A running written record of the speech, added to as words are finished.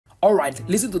Alright,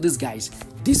 listen to this, guys.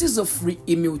 This is a free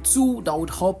email tool that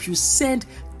would help you send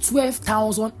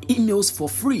 12,000 emails for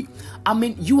free. I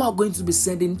mean, you are going to be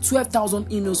sending 12,000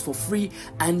 emails for free,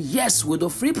 and yes, with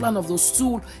the free plan of this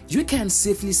tool, you can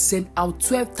safely send out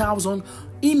 12,000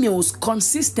 emails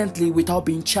consistently without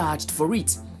being charged for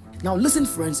it. Now listen,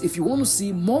 friends, if you want to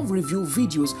see more review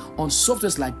videos on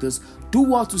softwares like this, do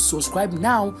well to subscribe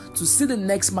now to see the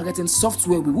next marketing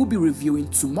software we will be reviewing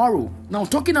tomorrow. Now,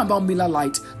 talking about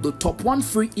MailerLite, the top 1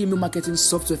 free email marketing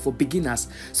software for beginners.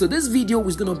 So this video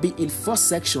is going to be in 4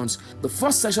 sections. The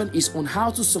first section is on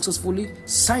how to successfully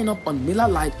sign up on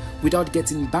MailerLite without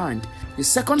getting banned. The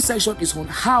second section is on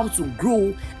how to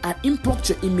grow and import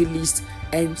your email list.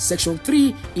 And section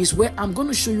 3 is where I'm going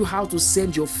to show you how to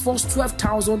send your first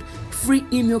 12,000 free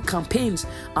email campaigns.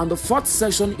 And the fourth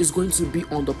section is going to be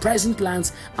on the pricing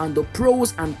plans and the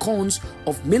pros and cons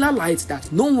of MailerLite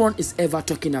that no one is ever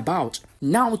talking about.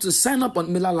 Now, to sign up on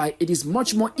MailerLite, it is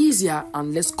much more easier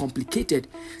and less complicated.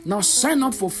 Now, sign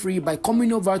up for free by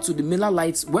coming over to the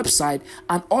MailerLite's website,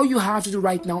 and all you have to do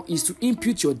right now is to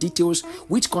input your details,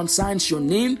 which concerns your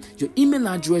name, your email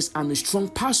address, and a strong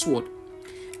password.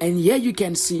 And here you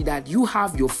can see that you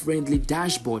have your friendly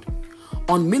dashboard.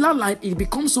 On MailerLite, it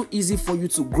becomes so easy for you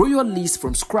to grow your list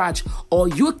from scratch, or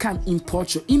you can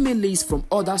import your email list from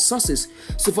other sources.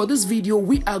 So for this video,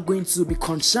 we are going to be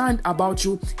concerned about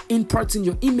you importing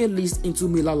your email list into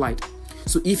MailerLite.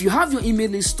 So if you have your email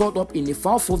list stored up in a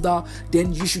file folder,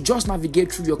 then you should just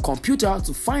navigate through your computer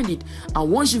to find it.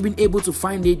 And once you've been able to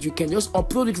find it, you can just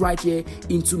upload it right here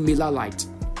into MailerLite.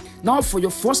 Now, for your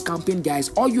first campaign, guys,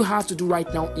 all you have to do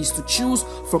right now is to choose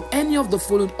from any of the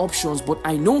following options, but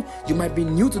I know you might be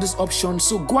new to this option,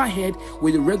 so go ahead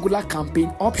with the regular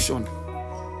campaign option.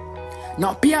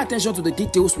 Now, pay attention to the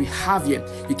details we have here.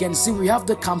 You can see we have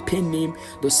the campaign name,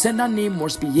 the sender name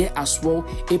must be here as well,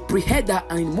 a pre-header,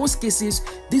 and in most cases,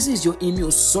 this is your email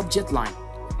subject line.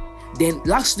 Then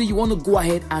lastly, you want to go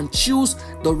ahead and choose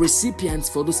the recipients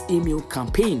for this email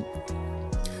campaign.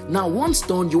 Now, once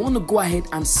done, you want to go ahead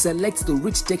and select the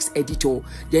rich text editor,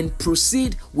 then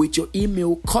proceed with your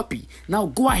email copy. Now,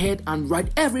 go ahead and write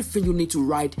everything you need to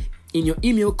write in your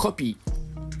email copy.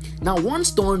 Now, once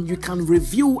done, you can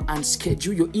review and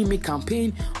schedule your email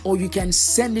campaign, or you can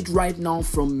send it right now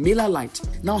from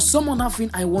MailerLite. Now, some other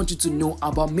thing I want you to know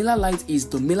about MailerLite is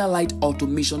the MailerLite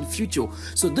Automation feature.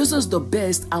 So this is the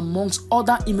best amongst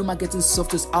other email marketing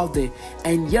softwares out there,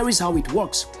 and here is how it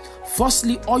works.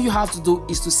 Firstly, all you have to do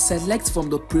is to select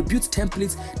from the pre-built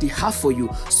templates they have for you,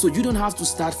 so you don't have to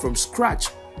start from scratch.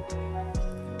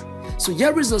 So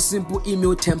here is a simple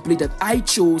email template that I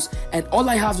chose, and all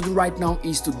I have to do right now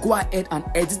is to go ahead and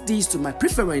edit this to my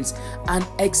preference and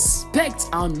expect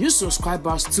our new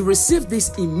subscribers to receive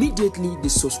this immediately they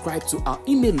subscribe to our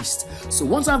email list. So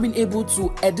once I've been able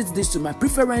to edit this to my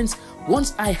preference,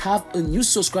 once I have a new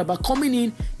subscriber coming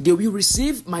in, they will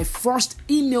receive my first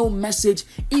email message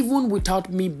even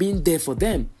without me being there for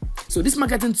them. So this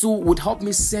marketing tool would help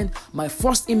me send my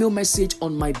first email message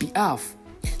on my behalf.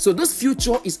 So this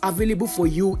feature is available for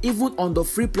you even on the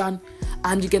free plan,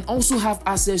 and you can also have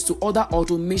access to other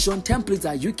automation templates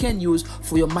that you can use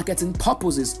for your marketing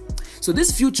purposes. So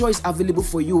this feature is available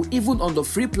for you even on the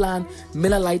free plan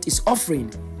MailerLite is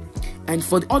offering. And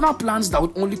for the other plans, that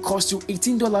would only cost you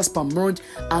 $18 per month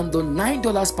and the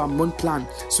 $9 per month plan.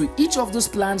 So each of those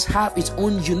plans have its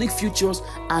own unique features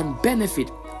and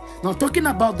benefit. Now, talking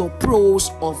about the pros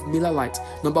of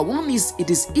MailerLite, number 1 is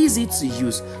it is easy to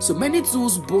use. So many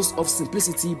tools boast of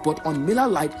simplicity, but on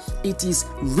MailerLite, it is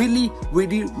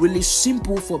really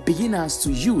simple for beginners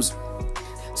to use.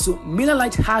 So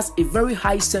MailerLite has a very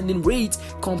high sending rate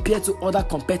compared to other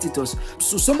competitors.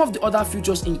 So some of the other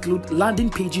features include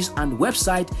landing pages and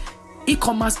website,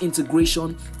 e-commerce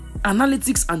integration,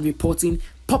 analytics and reporting,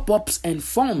 pop-ups and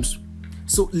forms.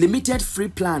 So limited free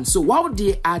plan. So while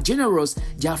they are generous,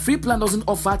 their free plan doesn't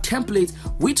offer templates,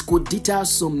 which could deter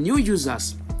some new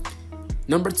users.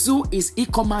 Number 2 is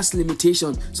e-commerce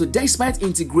limitation. So despite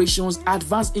integrations,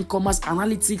 advanced e-commerce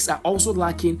analytics are also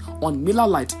lacking on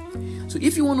MailerLite. So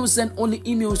if you want to send only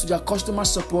emails to their customer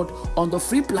support on the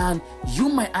free plan, you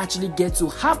might actually get to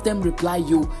have them reply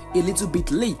you a little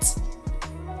bit late.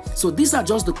 So these are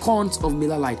just the cons of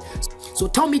MailerLite. So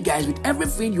tell me, guys, with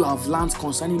everything you have learned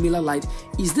concerning MailerLite,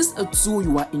 is this a tool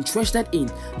you are interested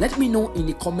in? Let me know in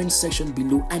the comment section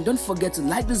below, and don't forget to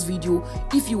like this video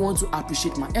if you want to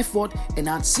appreciate my effort, and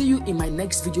I'll see you in my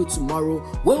next video tomorrow,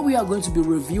 where we are going to be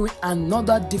reviewing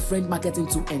another different marketing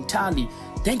tool entirely.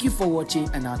 Thank you for watching,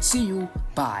 and I'll see you.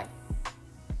 Bye.